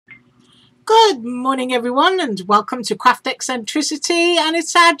Good morning everyone and welcome to Craft Eccentricity, and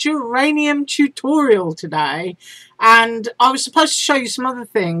it's our geranium tutorial today. And I was supposed to show you some other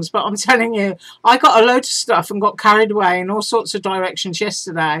things, but I'm telling you, I got a load of stuff and got carried away in all sorts of directions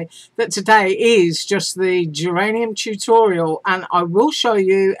yesterday, that today is just the geranium tutorial, and I will show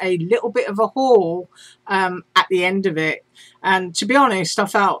you a little bit of a haul at the end of it. And to be honest, I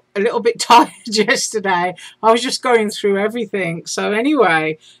felt a little bit tired yesterday. I was just going through everything. So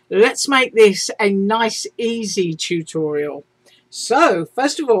anyway, let's make this a nice easy tutorial. So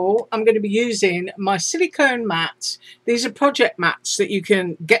first of all, I'm going to be using my silicone mats. These are project mats that you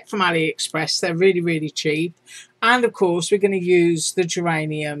can get from AliExpress. They're really cheap. And of course we're going to use the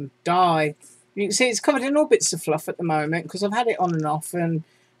geranium dye. You can see it's covered in all bits of fluff at the moment because I've had it on and off and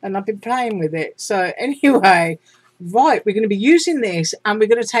I've been playing with it. So anyway, right, we're going to be using this, and we're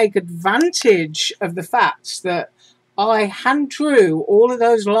going to take advantage of the fact that I hand drew all of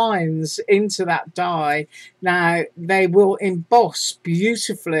those lines into that die. Now they will emboss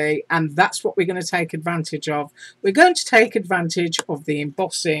beautifully, and that's what we're going to take advantage of. We're going to take advantage of the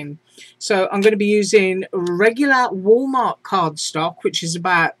embossing. So I'm going to be using regular Walmart cardstock, which is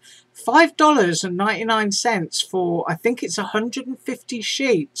about $5.99 for, I think it's 150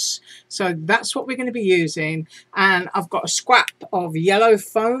 sheets. So that's what we're going to be using. And I've got a scrap of yellow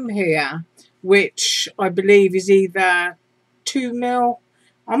foam here, which I believe is either 2 mil.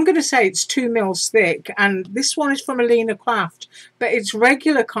 I'm going to say it's 2 mils thick, and this one is from Alina Craft, but it's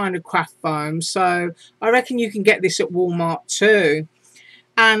regular kind of craft foam, so I reckon you can get this at Walmart too.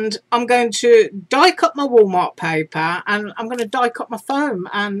 And I'm going to die cut my Walmart paper, and I'm going to die cut my foam,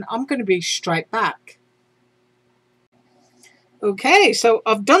 and I'm going to be straight back. Okay, so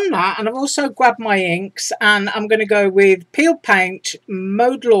I've done that, and I've also grabbed my inks, and I'm going to go with Peel Paint,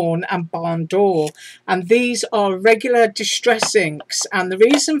 Mowed Lawn and Barn Door, and these are regular distress inks. And the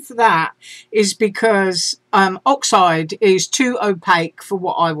reason for that is because oxide is too opaque for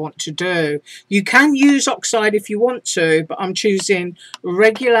what I want to do. You can use oxide if you want to, but I'm choosing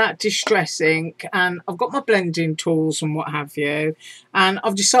regular distress ink, and I've got my blending tools and what have you, and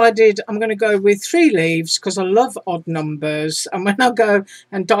I've decided I'm going to go with 3 leaves because I love odd numbers. And when I go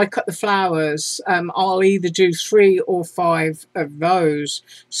and die cut the flowers, I'll either do 3 or 5 of those.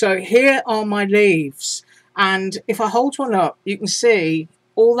 So here are my leaves, and if I hold one up, you can see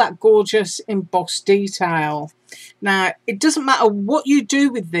all that gorgeous embossed detail. Now, it doesn't matter what you do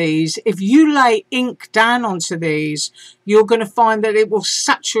with these. If you lay ink down onto these, you're going to find that it will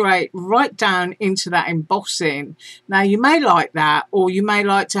saturate right down into that embossing. Now, you may like that, or you may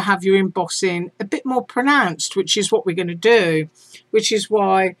like to have your embossing a bit more pronounced, which is what we're going to do, which is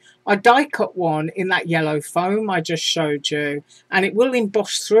why I die cut one in that yellow foam I just showed you, and it will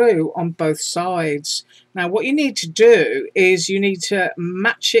emboss through on both sides. Now, what you need to do is you need to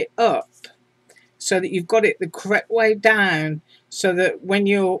match it up so that you've got it the correct way down, so that when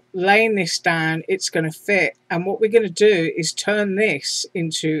you're laying this down, it's going to fit. And what we're going to do is turn this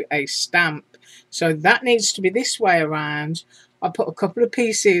into a stamp. So that needs to be this way around. I put a couple of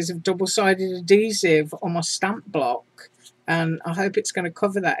pieces of double-sided adhesive on my stamp block, and I hope it's going to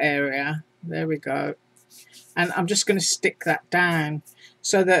cover that area. There we go. And I'm just going to stick that down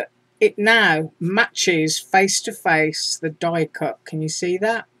so that it now matches face to face the die cut. Can you see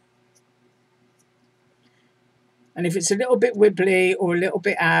that? And if it's a little bit wibbly or a little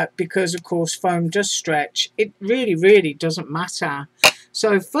bit out, because of course foam does stretch, it really doesn't matter.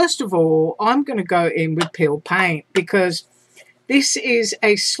 So first of all, I'm going to go in with Peel Paint, because this is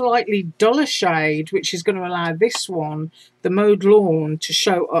a slightly duller shade, which is going to allow this one, the Mowed Lawn, to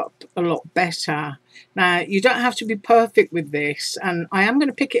show up a lot better. Now, you don't have to be perfect with this, and I am going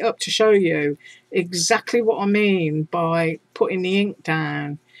to pick it up to show you exactly what I mean by putting the ink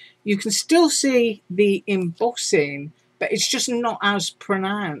down. You can still see the embossing, but it's just not as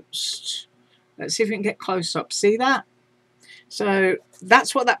pronounced. Let's see if we can get close up. See that? So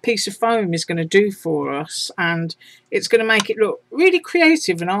that's what that piece of foam is going to do for us, and it's going to make it look really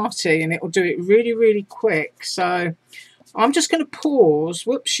creative and arty, and it will do it really quick. So I'm just going to pause,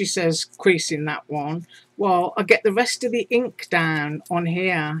 whoops, she says, creasing that one, while I get the rest of the ink down on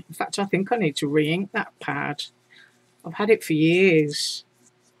here. In fact, I think I need to re-ink that pad. I've had it for years.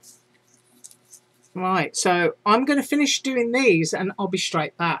 Right, so I'm going to finish doing these and I'll be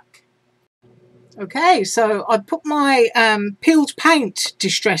straight back. Okay, so I put my peeled paint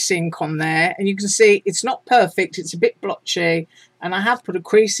distress ink on there, and you can see it's not perfect, it's a bit blotchy, and I have put a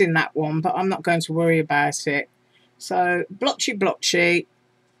crease in that one, but I'm not going to worry about it. So blotchy,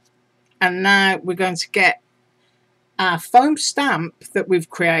 and now we're going to get our foam stamp that we've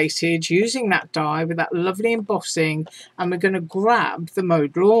created using that die with that lovely embossing, and we're going to grab the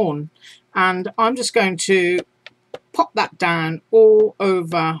mowed lawn, and I'm just going to pop that down all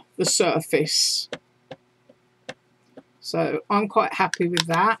over the surface. So I'm quite happy with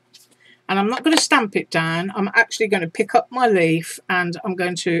that, and I'm not going to stamp it down. I'm actually going to pick up my leaf and I'm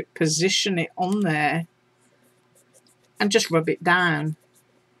going to position it on there and just rub it down.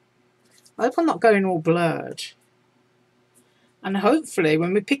 I hope I'm not going all blurred. And hopefully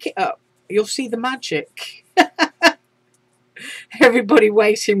when we pick it up, you'll see the magic. Everybody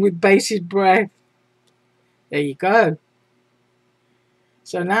waiting with bated breath. There you go.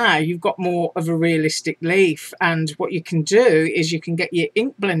 So now you've got more of a realistic leaf. And what you can do is you can get your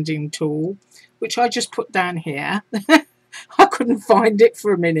ink blending tool, which I just put down here. I couldn't find it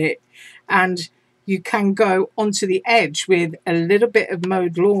for a minute. And you can go onto the edge with a little bit of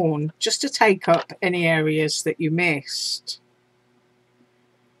mowed lawn just to take up any areas that you missed.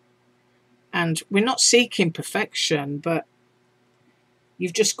 And we're not seeking perfection, but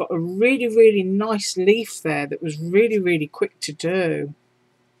you've just got a really, really nice leaf there that was really, really quick to do.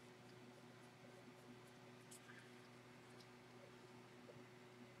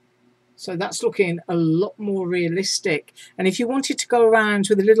 So that's looking a lot more realistic. And if you wanted to go around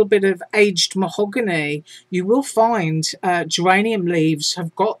with a little bit of aged mahogany, you will find geranium leaves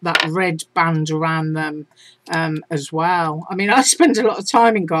have got that red band around them as well. I mean, I spend a lot of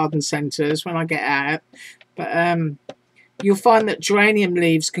time in garden centres when I get out, but you'll find that geranium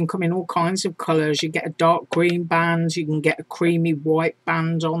leaves can come in all kinds of colours. You get a dark green band, you can get a creamy white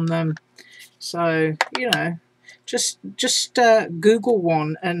band on them. So, you know, just Google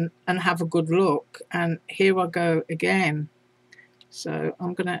one and have a good look. And here I go again. So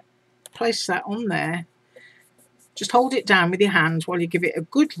I'm going to place that on there. Just hold it down with your hand while you give it a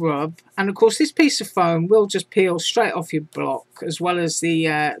good rub. And of course this piece of foam will just peel straight off your block, as well as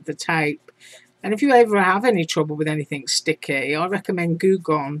the tape. And if you ever have any trouble with anything sticky, I recommend Goo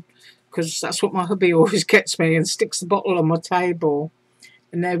Gone, because that's what my hubby always gets me and sticks the bottle on my table.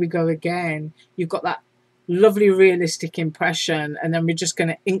 And there we go again. You've got that lovely realistic impression, and then we're just going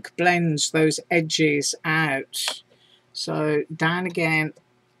to ink blend those edges out. So down again.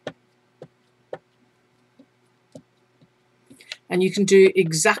 And you can do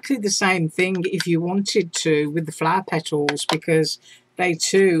exactly the same thing if you wanted to with the flower petals, because they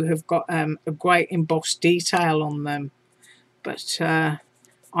too have got a great embossed detail on them. But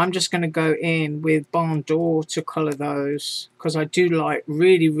I'm just going to go in with barn door to colour those, because I do like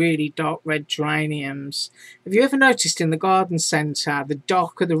really, really dark red geraniums. Have you ever noticed in the garden centre, the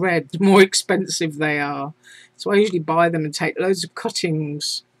darker the red, the more expensive they are? So I usually buy them and take loads of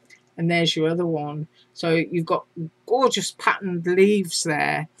cuttings. And there's your other one. So you've got gorgeous patterned leaves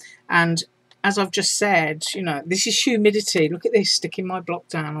there. And as I've just said, you know, this is humidity. Look at this, sticking my block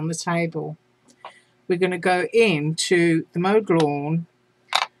down on the table. We're going to go into the mowed lawn.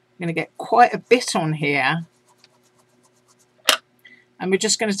 I'm going to get quite a bit on here, and we're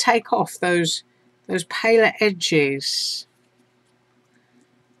just going to take off those paler edges,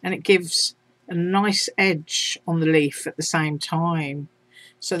 and it gives a nice edge on the leaf at the same time,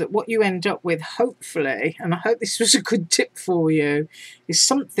 so that what you end up with, hopefully, and I hope this was a good tip for you, is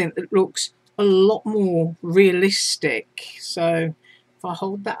something that looks a lot more realistic. So if I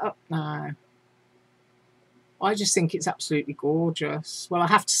hold that up now, I just think it's absolutely gorgeous. Well, I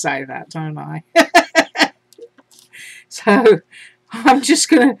have to say that, don't I? So I'm just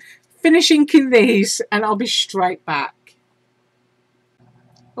going to finish inking these and I'll be straight back.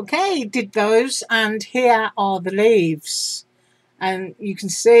 Okay, did those, and here are the leaves. And you can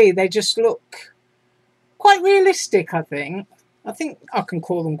see they just look quite realistic, I think. I think I can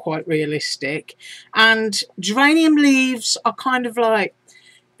call them quite realistic. And geranium leaves are kind of like,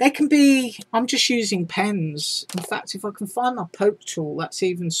 they can be, I'm just using pens. In fact, if I can find my poke tool, that's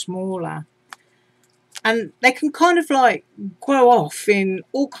even smaller. And they can kind of like grow off in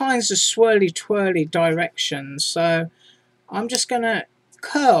all kinds of swirly twirly directions. So I'm just going to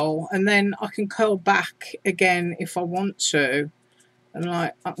curl, and then I can curl back again if I want to. And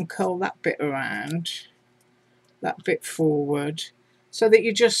like I can curl that bit around, that bit forward, so that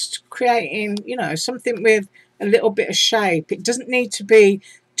you're just creating, you know, something with a little bit of shape. It doesn't need to be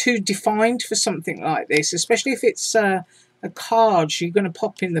too defined for something like this, especially if it's a card you're going to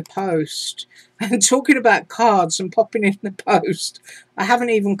pop in the post. And talking about cards and popping in the post, I haven't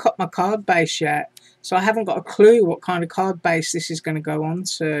even cut my card base yet, so I haven't got a clue what kind of card base this is going to go on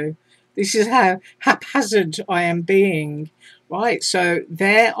to. This is how haphazard I am being. Right, so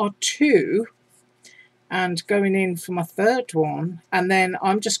there are two, and going in for my third one, and then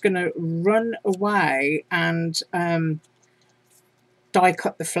I'm just going to run away and die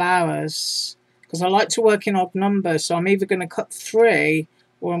cut the flowers, because I like to work in odd numbers, so I'm either going to cut 3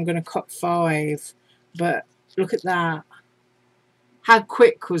 or I'm going to cut 5. But look at that. How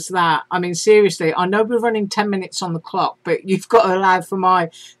quick was that? I mean, seriously, I know we're running 10 minutes on the clock, but you've got to allow for my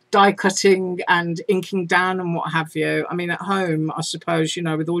die cutting and inking down and what have you. I mean, at home, I suppose, you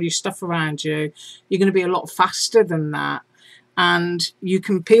know, with all your stuff around you, you're going to be a lot faster than that. And you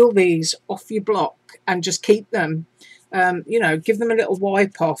can peel these off your block and just keep them. You know, give them a little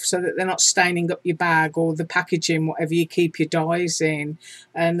wipe off so that they're not staining up your bag or the packaging, whatever you keep your dies in,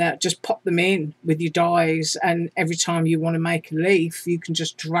 and just pop them in with your dies, and every time you want to make a leaf you can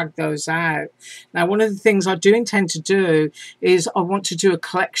just drag those out. Now, one of the things I do intend to do is I want to do a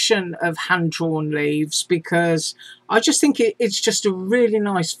collection of hand-drawn leaves, because I just think it's just a really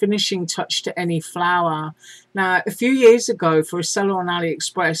nice finishing touch to any flower. Now, a few years ago, for a seller on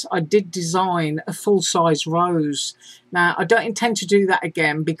AliExpress, I did design a full-size rose. Now, I don't intend to do that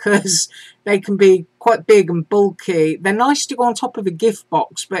again because they can be quite big and bulky. They're nice to go on top of a gift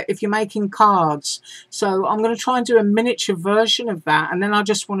box, but if you're making cards, so I'm going to try and do a miniature version of that, and then I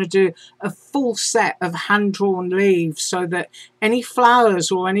just want to do a full set of hand-drawn leaves so that any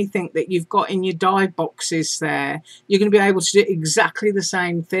flowers or anything that you've got in your die boxes there, you're going to be able to do exactly the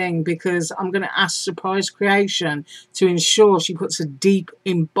same thing, because I'm going to ask Surprise Creation to ensure she puts a deep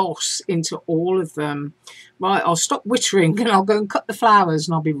emboss into all of them. Right, I'll stop wittering and I'll go and cut the flowers,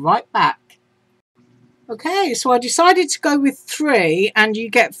 and I'll be right back. Okay, so I decided to go with 3, and you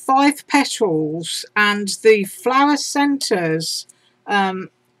get 5 petals, and the flower centres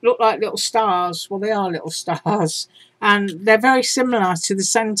look like little stars. Well, they are little stars, and they're very similar to the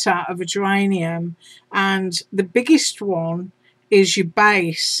centre of a geranium, and the biggest one is your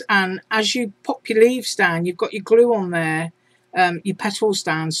base, and as you pop your leaves down, you've got your glue on there, your petals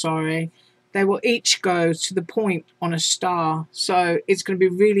down, sorry. They will each go to the point on a star, so it's going to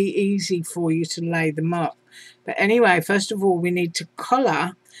be really easy for you to lay them up. But anyway, first of all, we need to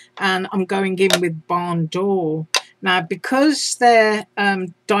colour, and I'm going in with Barn Door. Now, because they're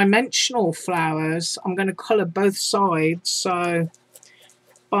dimensional flowers, I'm going to colour both sides. So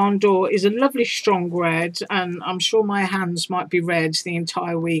Barn Door is a lovely strong red, and I'm sure my hands might be red the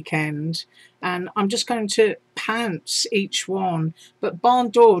entire weekend. And I'm just going to pounce each one. But Barn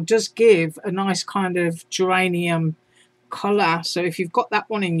Door does give a nice kind of geranium colour. So if you've got that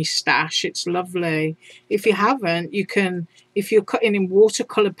one in your stash, it's lovely. If you haven't, you can, if you're cutting in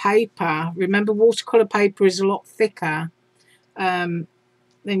watercolour paper, remember watercolour paper is a lot thicker, then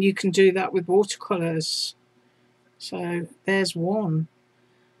you can do that with watercolours. So there's one.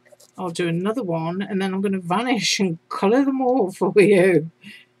 I'll do another one, and then I'm going to vanish and colour them all for you.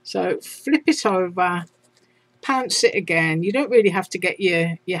 So flip it over, pounce it again. You don't really have to get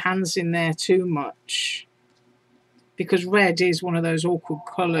your hands in there too much, because red is one of those awkward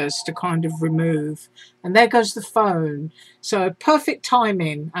colours to kind of remove. And there goes the phone. So perfect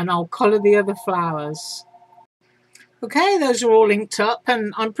timing, and I'll colour the other flowers. Okay, those are all inked up,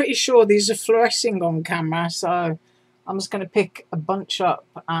 and I'm pretty sure these are fluorescing on camera, so I'm just going to pick a bunch up,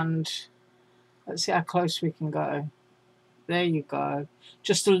 and let's see how close we can go. There you go.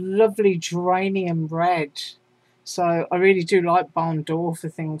 Just a lovely geranium red. So I really do like Barn Door for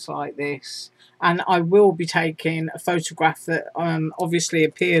things like this. And I will be taking a photograph that obviously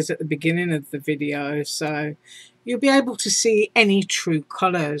appears at the beginning of the video, so you'll be able to see any true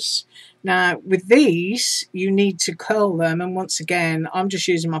colours. Now, with these, you need to curl them, and once again, I'm just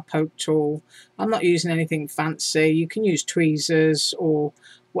using my poke tool. I'm not using anything fancy. You can use tweezers or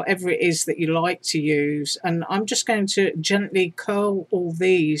whatever it is that you like to use, and I'm just going to gently curl all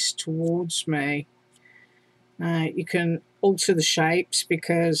these towards me. You can alter the shapes,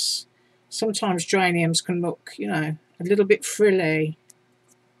 because sometimes geraniums can look, you know, a little bit frilly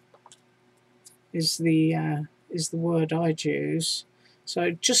is the word I'd use.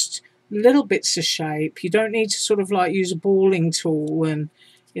 So just little bits of shape. You don't need to sort of like use a balling tool and,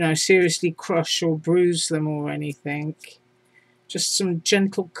 you know, seriously crush or bruise them or anything. Just some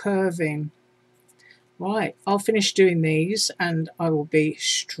gentle curving. Right, I'll finish doing these and I will be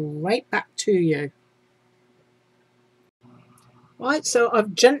straight back to you. Right, so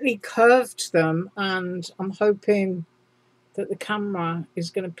I've gently curved them, and I'm hoping that the camera is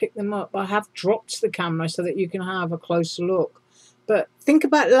going to pick them up. I have dropped the camera so that you can have a closer look. But think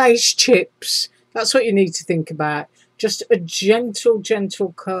about lace chips. That's what you need to think about. Just a gentle,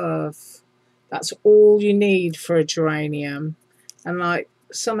 gentle curve. That's all you need for a geranium. And like,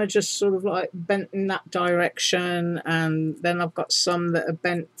 some are just sort of like bent in that direction, and then I've got some that are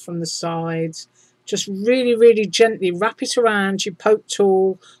bent from the sides. Just really, really gently wrap it around your poke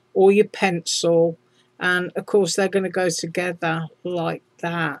tool or your pencil. And of course they're going to go together like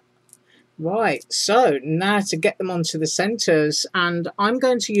that. Right, so now to get them onto the centres, and I'm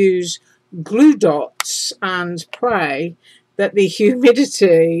going to use glue dots and pray that the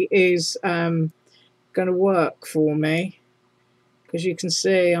humidity is going to work for me, because you can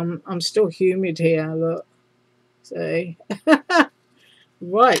see I'm still humid here, look, see.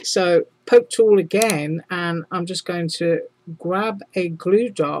 Right, so poke tool again, and I'm just going to grab a glue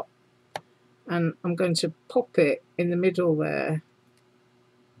dot and I'm going to pop it in the middle there.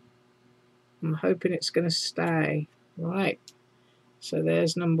 I'm hoping it's going to stay. Right, so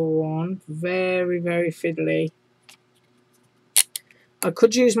there's number one. Very, very fiddly. I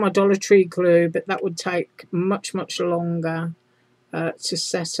could use my Dollar Tree glue, but that would take much, much longer to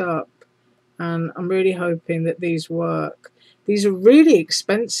set up. And I'm really hoping that these work. These are really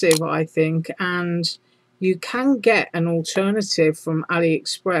expensive, I think, and you can get an alternative from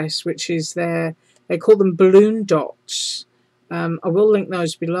AliExpress, which is they call them balloon dots. I will link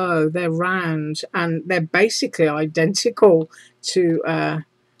those below. They're round and they're basically identical to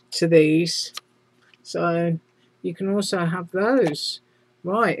these. So you can also have those.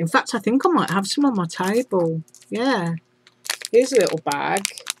 Right, in fact, I think I might have some on my table. Yeah, here's a little bag.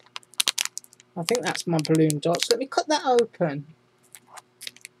 I think that's my balloon dots. Let me cut that open.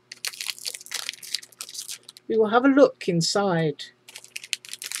 We will have a look inside.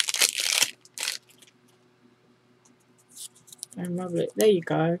 And lovely. There you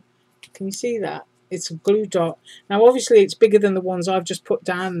go. Can you see that? It's a glue dot. Now, obviously, it's bigger than the ones I've just put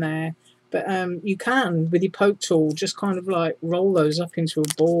down there. But you can, with your poke tool, just kind of like roll those up into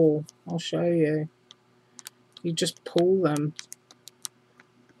a ball. I'll show you. You just pull them.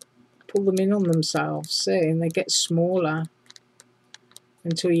 Pull them in on themselves, see, and they get smaller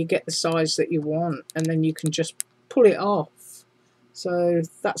until you get the size that you want, and then you can just pull it off. So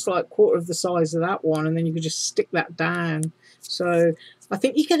that's like quarter of the size of that one, and then you can just stick that down. So I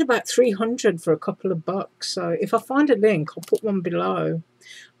think you get about 300 for a couple of bucks. So if I find a link, I'll put one below.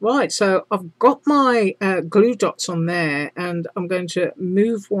 Right, so I've got my glue dots on there, and I'm going to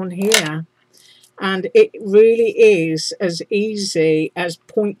move one here. And it really is as easy as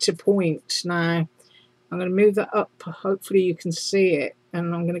point to point. Now, I'm going to move that up. Hopefully you can see it.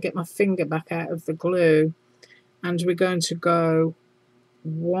 And I'm going to get my finger back out of the glue. And we're going to go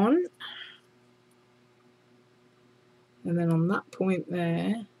 1. And then on that point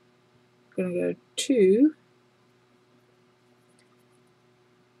there, I'm going to go 2.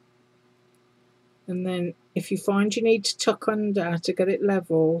 And then if you find you need to tuck under to get it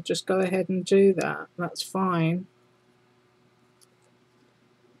level, just go ahead and do that. That's fine.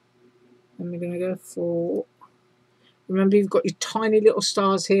 And we're going to go 4. Remember, you've got your tiny little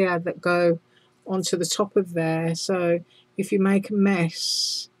stars here that go onto the top of there. So if you make a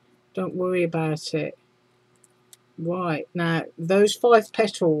mess, don't worry about it. Right, now those 5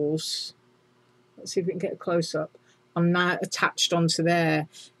 petals, let's see if we can get a close-up, are now attached onto there.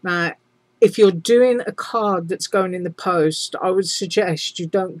 Now, if you're doing a card that's going in the post, I would suggest you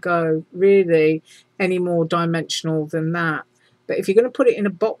don't go really any more dimensional than that. But if you're going to put it in a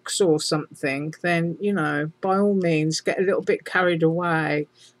box or something, then, you know, by all means, get a little bit carried away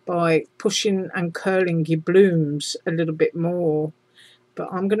by pushing and curling your blooms a little bit more. But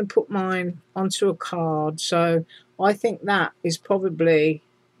I'm going to put mine onto a card, so I think that is probably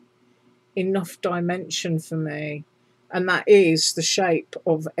enough dimension for me. And that is the shape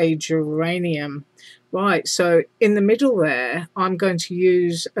of a geranium. Right, so in the middle there, I'm going to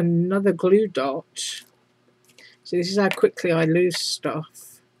use another glue dot. So this is how quickly I lose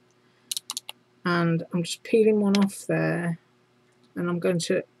stuff. And I'm just peeling one off there. And I'm going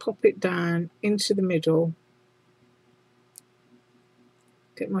to pop it down into the middle.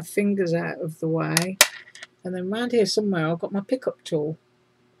 Get my fingers out of the way. And then round here somewhere, I've got my pickup tool.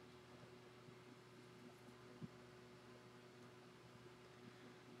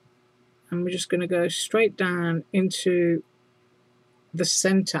 And we're just going to go straight down into the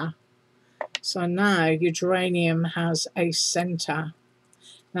center. So now your geranium has a center.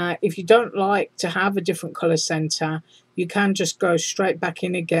 Now, if you don't like to have a different color center, you can just go straight back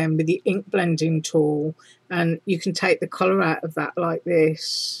in again with the ink blending tool, and you can take the color out of that like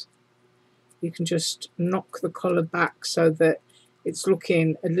this. You can just knock the color back so that it's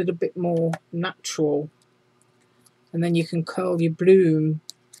looking a little bit more natural. And then you can curl your bloom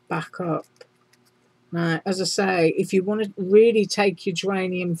back up. Now, as I say, if you want to really take your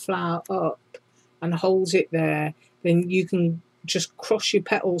geranium flower up and hold it there, then you can just cross your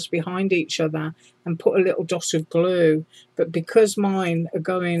petals behind each other and put a little dot of glue. But because mine are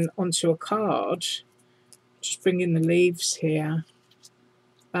going onto a card, just bring in the leaves here,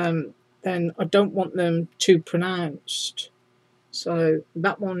 then I don't want them too pronounced. So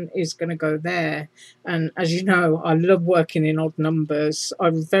that one is going to go there. And as you know, I love working in odd numbers. I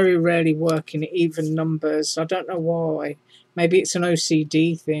very rarely work in even numbers. I don't know why. Maybe it's an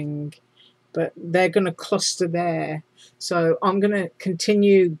OCD thing, but they're going to cluster there. So I'm going to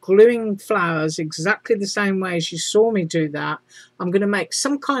continue gluing flowers exactly the same way as you saw me do that. I'm going to make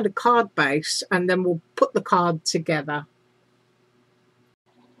some kind of card base, and then we'll put the card together.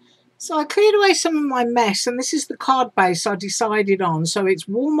 So I cleared away some of my mess, and this is the card base I decided on. So it's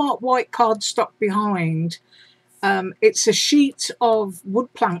Walmart white cardstock behind. It's a sheet of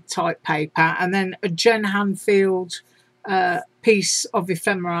wood plank type paper, and then a Jen Hanfield piece of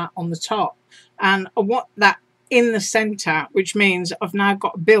ephemera on the top. And I want that in the centre, which means I've now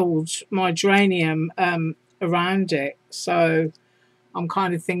got to build my geranium around it. So I'm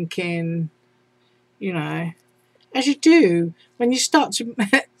kind of thinking, you know, as you do when you start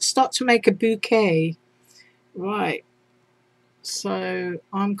to make a bouquet, right? So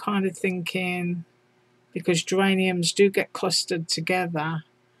I'm kind of thinking, because geraniums do get clustered together,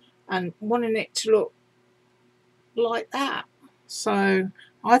 and wanting it to look like that. So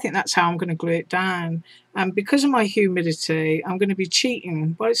I think that's how I'm going to glue it down. And because of my humidity, I'm going to be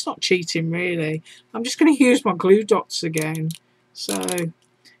cheating. Well, it's not cheating really. I'm just going to use my glue dots again. So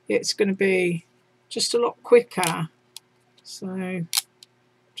it's going to be just a lot quicker. So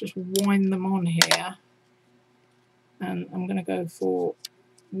just wind them on here, and I'm going to go for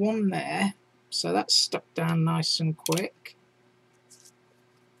one there, so that's stuck down nice and quick.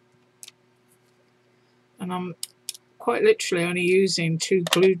 And I'm quite literally only using 2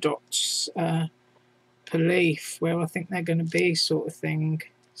 glue dots per leaf where I think they're going to be, sort of thing.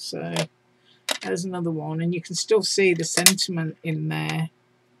 So there's another one, and you can still see the sentiment in there.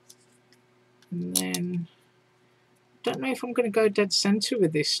 And then don't know if I'm going to go dead center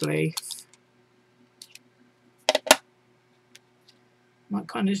with this leaf. Might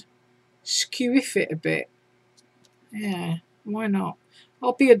kind of skew it a bit. Yeah, why not?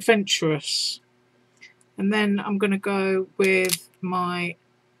 I'll be adventurous. And then I'm going to go with my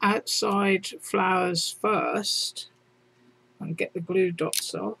outside flowers first and get the glue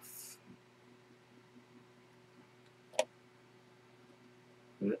dots off.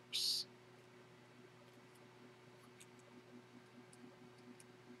 Oops.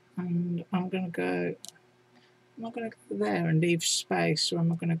 And I'm going to go, am I going to go there and leave space, or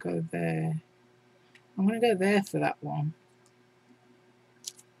am I going to go there? I'm going to go there for that one.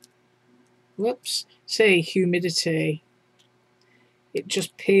 Whoops. See, humidity. It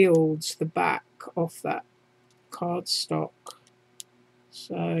just peeled the back off that cardstock.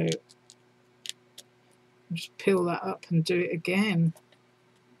 So just peel that up and do it again.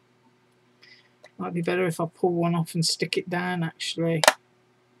 Might be better if I pull one off and stick it down actually.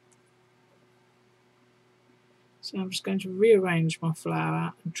 So I'm just going to rearrange my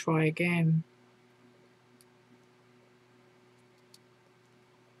flower and try again.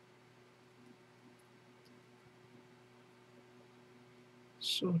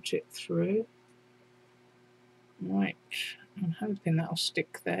 Sort it through. Right, I'm hoping that'll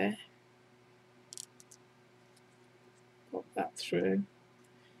stick there. Pop that through.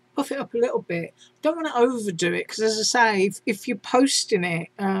 Puff it up a little bit. Don't want to overdo it, because as I say, if you're posting it,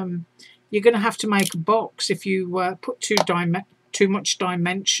 you're going to have to make a box if you put too much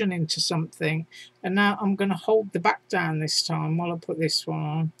dimension into something. And now I'm going to hold the back down this time while I put this one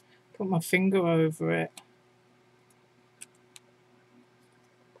on. Put my finger over it.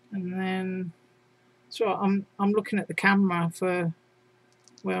 And then, so I'm looking at the camera for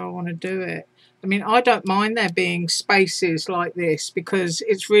where I want to do it. I mean, I don't mind there being spaces like this because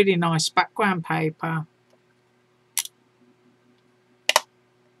it's really nice background paper.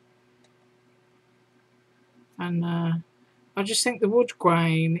 And I just think the wood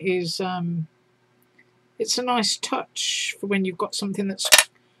grain is it's a nice touch for when you've got something that's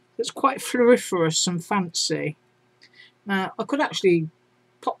quite floriferous and fancy. Now I could actually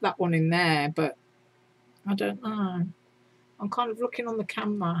pop that one in there, but I don't know. I'm kind of looking on the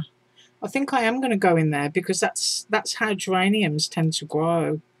camera. I think I am going to go in there because that's how geraniums tend to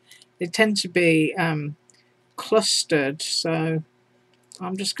grow. They tend to be clustered, so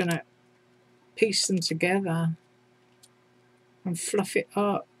I'm just going to piece them together and fluff it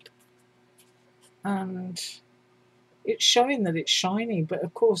up. And it's showing that it's shiny, but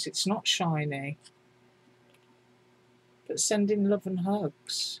of course it's not shiny. But sending love and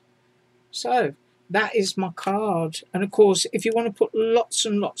hugs. So that is my card. And of course, if you want to put lots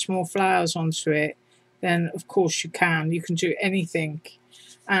and lots more flowers onto it, then of course you can. You can do anything.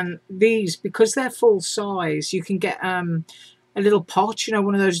 And these, because they're full size, you can get a little pot, you know,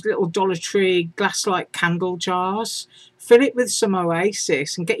 one of those little Dollar Tree glass-like candle jars. Fill it with some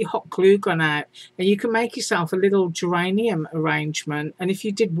Oasis and get your hot glue gun out, and you can make yourself a little geranium arrangement. And if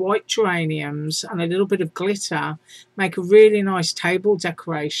you did white geraniums and a little bit of glitter, make a really nice table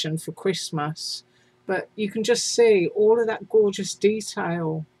decoration for Christmas. But you can just see all of that gorgeous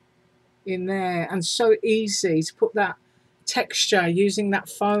detail in there, and so easy to put that texture using that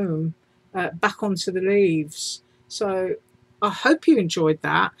foam back onto the leaves. So I hope you enjoyed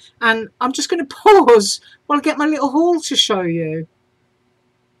that, and I'm just going to pause while I get my little haul to show you.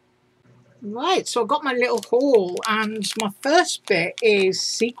 Right, so I've got my little haul, and my first bit is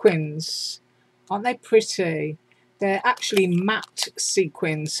sequins. Aren't they pretty? They're actually matte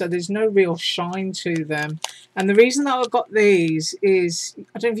sequins, so there's no real shine to them. And the reason that I got these is,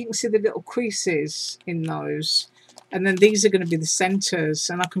 I don't know if you can see the little creases in those. And then these are going to be the centres,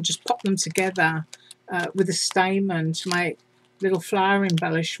 and I can just pop them together with a stamen to make little flower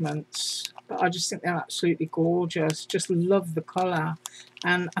embellishments. But I just think they're absolutely gorgeous. Just love the colour.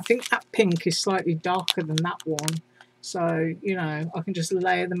 And I think that pink is slightly darker than that one. So, you know, I can just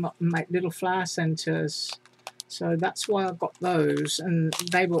layer them up and make little flower centres. So that's why I got those, and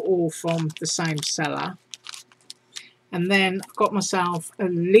they were all from the same seller. And then I got myself a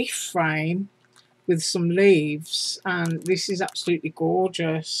leaf frame with some leaves, and this is absolutely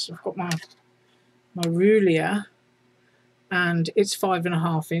gorgeous. I've got my ruler, and it's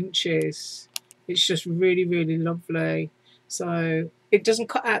 5.5 inches. It's just really, really lovely. So it doesn't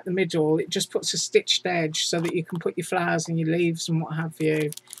cut out the middle, it just puts a stitched edge so that you can put your flowers and your leaves and what have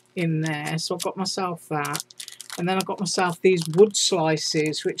you in there. So I've got myself that. And then I got myself these wood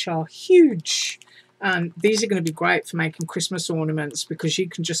slices, which are huge. And these are going to be great for making Christmas ornaments, because you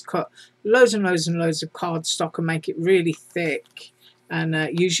can just cut loads and loads and loads of cardstock and make it really thick.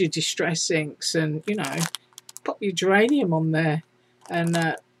 And use your distress inks and, you know, pop your geranium on there and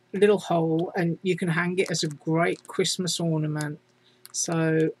a little hole, and you can hang it as a great Christmas ornament.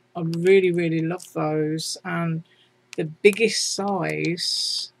 So I really, really love those. And the biggest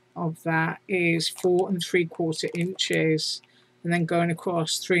size of that is 4 3/4 inches, and then going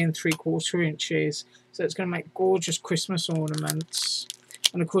across 3 3/4 inches. So it's going to make gorgeous Christmas ornaments.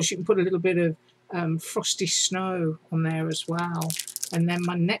 And of course you can put a little bit of frosty snow on there as well. And then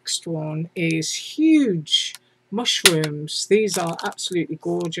my next one is huge mushrooms. These are absolutely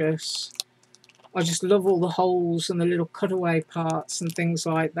gorgeous. I just love all the holes and the little cutaway parts and things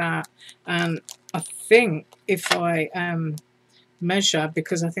like that. And I think if I measure,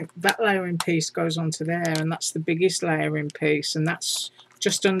 because I think that layering piece goes onto there, and that's the biggest layering piece, and that's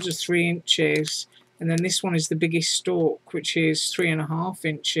just under 3 inches. And then this one is the biggest stalk, which is 3.5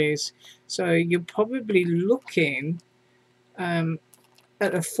 inches. So you're probably looking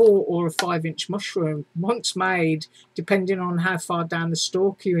at a 4 or a 5 inch mushroom once made, depending on how far down the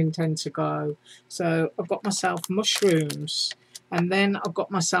stalk you intend to go. So I've got myself mushrooms, and then I've got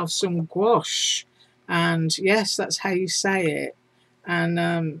myself some gouache, and yes, that's how you say it.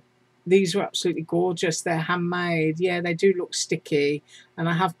 And these are absolutely gorgeous. They're handmade. Yeah, they do look sticky, and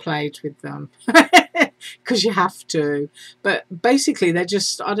I have played with them because you have to. But basically they're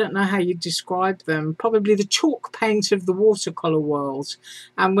just, I don't know how you describe them, probably the chalk paint of the watercolour world.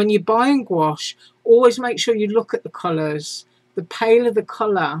 And when you're buying gouache, always make sure you look at the colours. The paler the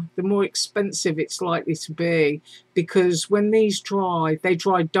colour, the more expensive it's likely to be, because when these dry, they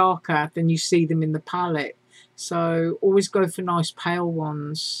dry darker than you see them in the palette. So always go for nice pale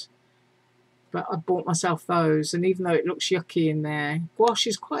ones. But I bought myself those, and even though it looks yucky in there, gouache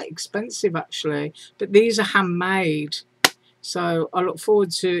is quite expensive actually, but these are handmade. So I look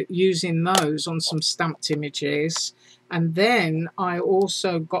forward to using those on some stamped images. And then I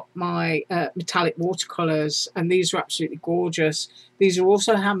also got my metallic watercolours, and these are absolutely gorgeous. These are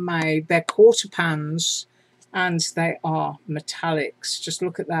also handmade. They're quarter pans, and they are metallics. Just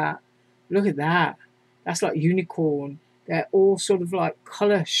look at that. Look at that. That's like unicorn. They're all sort of like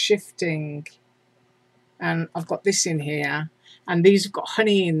colour shifting. And I've got this in here, and these have got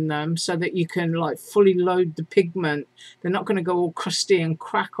honey in them so that you can like fully load the pigment. They're not going to go all crusty and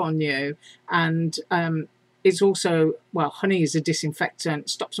crack on you. And it's also, well, honey is a disinfectant,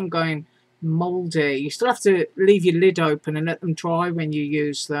 stops them going mouldy. You still have to leave your lid open and let them dry when you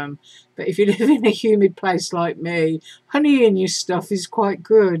use them. But if you live in a humid place like me, honey in your stuff is quite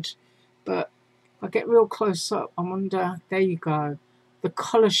good. But I get real close up, I wonder, there you go. the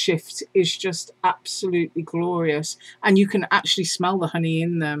colour shift is just absolutely glorious, and you can actually smell the honey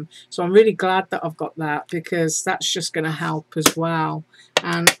in them. So I'm really glad that I've got that, because that's just going to help as well.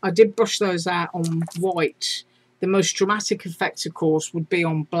 And I did brush those out on white. The most dramatic effect, of course, would be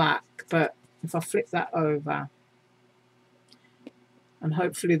on black, but if I flip that over, and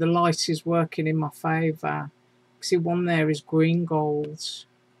hopefully the light is working in my favour. See, one there is green gold.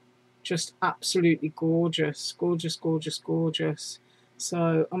 Just absolutely gorgeous, gorgeous, gorgeous, gorgeous.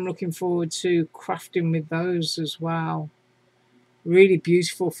 So I'm looking forward to crafting with those as well. Really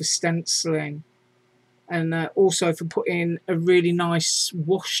beautiful for stenciling, and also for putting a really nice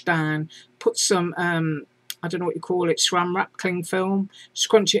wash down. Put some I don't know what you call it, saran wrap cling film,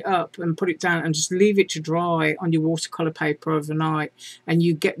 scrunch it up and put it down and just leave it to dry on your watercolour paper overnight, and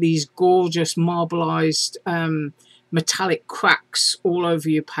you get these gorgeous marbleized metallic cracks all over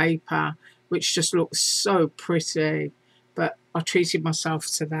your paper, which just looks so pretty. But I treated myself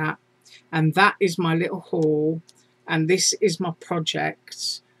to that, and that is my little haul, and this is my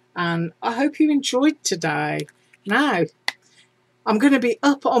project, and I hope you enjoyed today. Now I'm going to be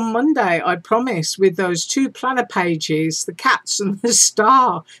up on Monday, I promise, with those 2 planner pages, the cats and the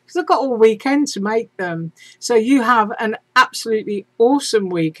star, because I've got all weekend to make them. So you have an absolutely awesome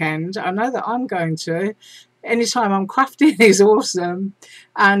weekend. I know that I'm going to. Anytime I'm crafting is awesome.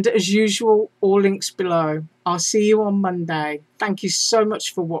 And as usual, all links below. I'll see you on Monday. Thank you so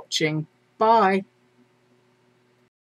much for watching. Bye.